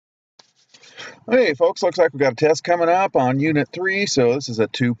Hey folks, looks like we've got a test coming up on Unit 3, so this is a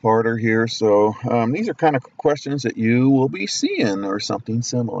two-parter here. So these are kind of questions that you will be seeing or something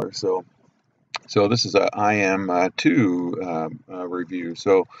similar. So this is a IM2 review.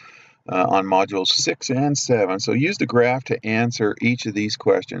 So on modules 6 and 7. So use the graph to answer each of these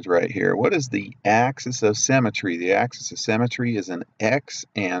questions right here. What is the axis of symmetry? The axis of symmetry is an x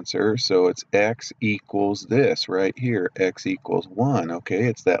answer, so it's x equals this right here, x equals 1. Okay,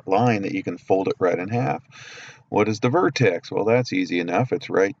 it's that line that you can fold it right in half. What is the vertex? Well, that's easy enough. It's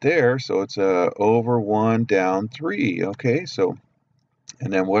right there, so it's over 1 down 3. Okay, so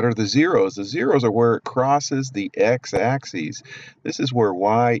and then what are the zeros? The zeros are where it crosses the x-axis. This is where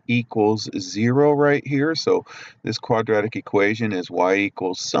y equals 0 right here. So this quadratic equation is y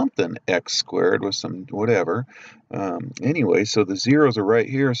equals something x squared with some whatever. Anyway, so the zeros are right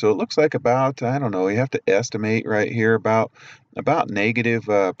here. So it looks like about, I don't know, you have to estimate right here about negative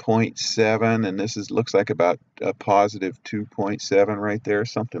 0.7, and this looks like about a positive 2.7 right there,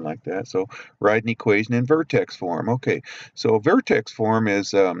 something like that. So write an equation in vertex form. Okay, so vertex form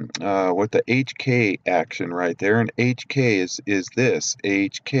is with the HK action right there, and HK is this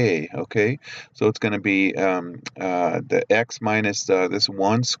HK. Okay, so it's going to be the x minus this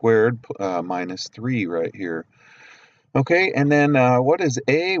 1 squared minus 3 right here. Okay, and then what is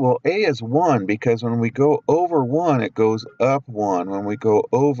A? Well, A is 1 because when we go over 1, it goes up 1. When we go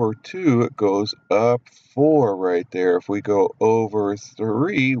over 2, it goes up 4 right there. If we go over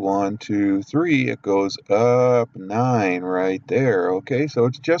 3, 1, 2, 3, it goes up 9 right there. Okay, so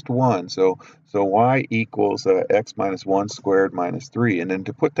it's just 1. So y equals x minus 1 squared minus 3. And then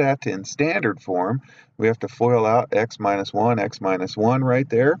to put that in standard form, we have to FOIL out x minus 1 right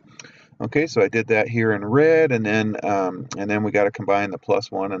there. Okay, so I did that here in red, and then we got to combine the plus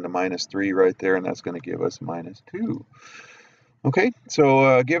 1 and the minus 3 right there, and that's going to give us minus 2. Okay,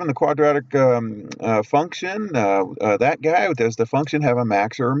 so given the quadratic function, that guy, does the function have a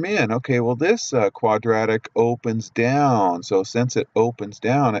max or a min? Okay, well this quadratic opens down, so since it opens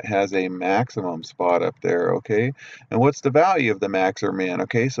down, it has a maximum spot up there, okay? And what's the value of the max or min?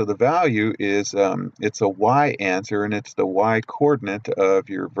 Okay, so the value is, it's a y answer, and it's the y coordinate of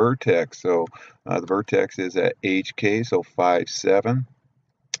your vertex. So the vertex is at hk, so 5, 7.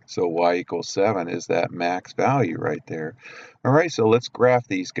 So y equals 7 is that max value right there. All right, so let's graph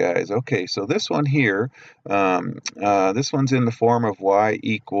these guys. Okay, so this one here, this one's in the form of y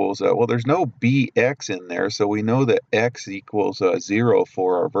equals, well, there's no bx in there, so we know that x equals 0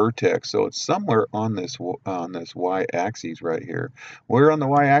 for our vertex. So it's somewhere on this y-axis right here. Where on the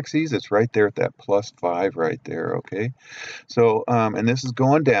y-axis? It's right there at that plus 5 right there, okay? So, and this is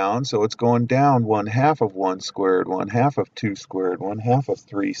going down, so it's going down 1/2 of 1 squared, 1/2 of 2 squared, 1/2 of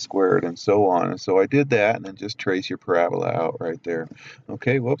 3 squared, and so on. And so I did that, and then just trace your parabola out right there.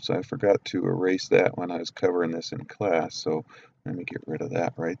 Okay, whoops, I forgot to erase that when I was covering this in class, so let me get rid of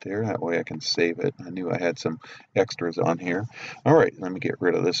that right there. That way I can save it. I knew I had some extras on here. All right, let me get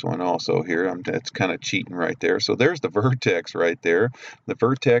rid of this one also here. That's kind of cheating right there. So there's the vertex right there. The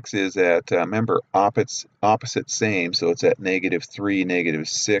vertex is at, remember, opposite same, so it's at -3,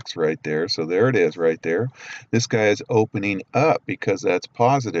 -6 right there. So there it is right there. This guy is opening up because that's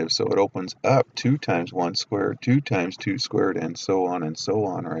positive, so it opens up 2 times 1 squared, 2 times 2 squared, and so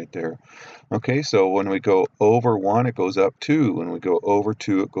on right there. Okay, so when we go over 1, it goes up 2. When we go over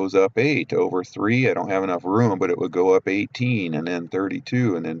 2, it goes up 8. Over 3, I don't have enough room, but it would go up 18, and then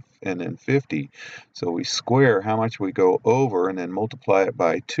 32, and then 50. So we square how much we go over and then multiply it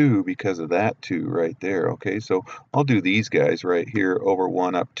by 2 because of that 2 right there. Okay, so I'll do these guys right here. Over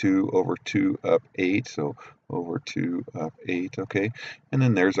 1 up 2, over 2 up 8. So over 2 up 8. Okay, and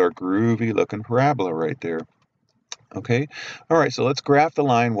then there's our groovy looking parabola right there. Okay, all right, so let's graph the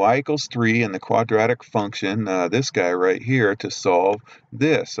line y equals 3 and the quadratic function, this guy right here, to solve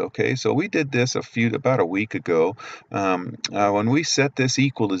this. Okay, so we did this about a week ago. When we set this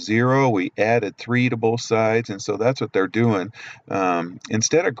equal to 0, we added 3 to both sides, and so that's what they're doing.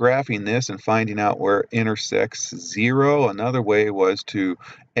 Instead of graphing this and finding out where it intersects 0, another way was to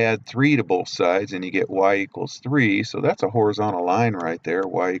add 3 to both sides, and you get y equals 3. So that's a horizontal line right there,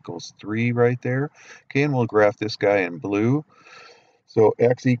 y equals 3 right there. Okay, and we'll graph this guy in blue. So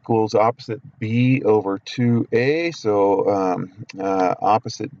x equals opposite b over 2a. So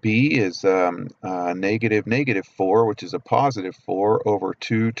opposite b is negative 4, which is a positive 4, over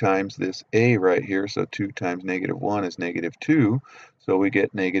 2 times this a right here. So 2 times -1 is -2. So we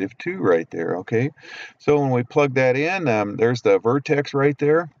get -2 right there, okay? So when we plug that in, there's the vertex right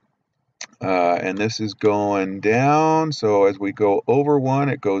there. And this is going down, so as we go over 1,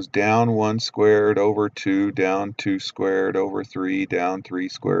 it goes down 1 squared, over 2, down 2 squared, over 3, down 3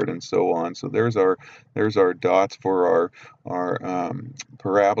 squared, and so on. So there's our dots for our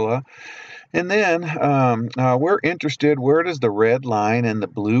parabola. And then we're interested, where does the red line and the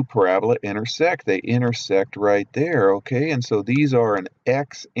blue parabola intersect? They intersect right there, okay? And so these are an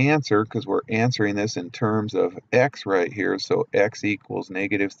x answer because we're answering this in terms of x right here. So x equals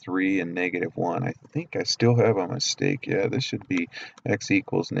 -3 and -1. I think I still have a mistake. Yeah, this should be x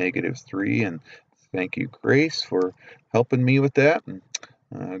equals -3. And thank you, Grace, for helping me with that.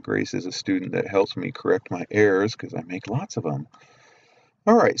 And Grace is a student that helps me correct my errors because I make lots of them.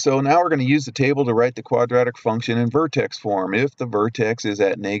 All right, so now we're going to use the table to write the quadratic function in vertex form. If the vertex is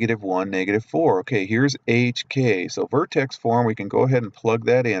at -1, -4. Okay, here's hk. So vertex form, we can go ahead and plug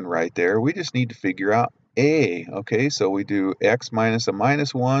that in right there. We just need to figure out a. Okay, so we do x minus a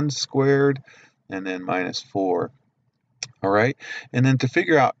 -1 squared and then -4. All right, and then to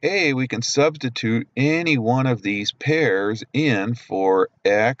figure out a, we can substitute any one of these pairs in for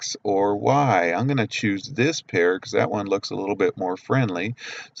x or y. I'm going to choose this pair because that one looks a little bit more friendly.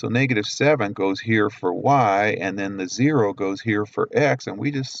 So -7 goes here for y, and then the 0 goes here for x, and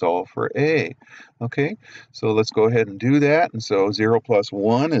we just solve for a. Okay, so let's go ahead and do that. And so 0 plus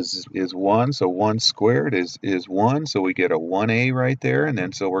 1 is 1, so 1 squared is 1, so we get a 1a right there. And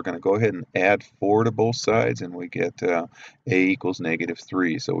then so we're going to go ahead and add 4 to both sides, and we get a equals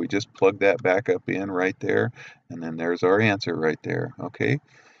 -3. So we just plug that back up in right there, and then there's our answer right there, okay?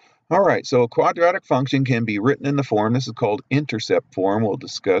 All right, so a quadratic function can be written in the form, this is called intercept form, we'll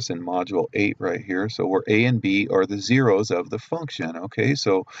discuss in module 8 right here. So where a and b are the zeros of the function, okay?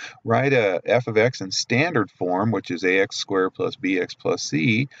 So write a f of x in standard form, which is ax squared plus bx plus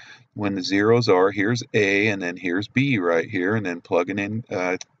c. When the zeros are, here's a, and then here's b right here, and then plugging in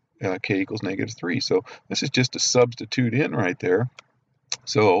k equals -3. So this is just a substitute in right there.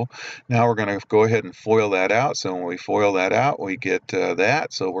 So now we're going to go ahead and FOIL that out. So when we FOIL that out, we get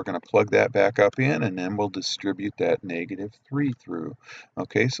that. So we're going to plug that back up in, and then we'll distribute that -3 through.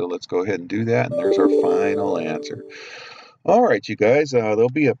 Okay, so let's go ahead and do that, and there's our final answer. All right, you guys, there'll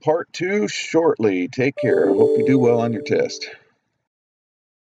be a part 2 shortly. Take care. I hope you do well on your test.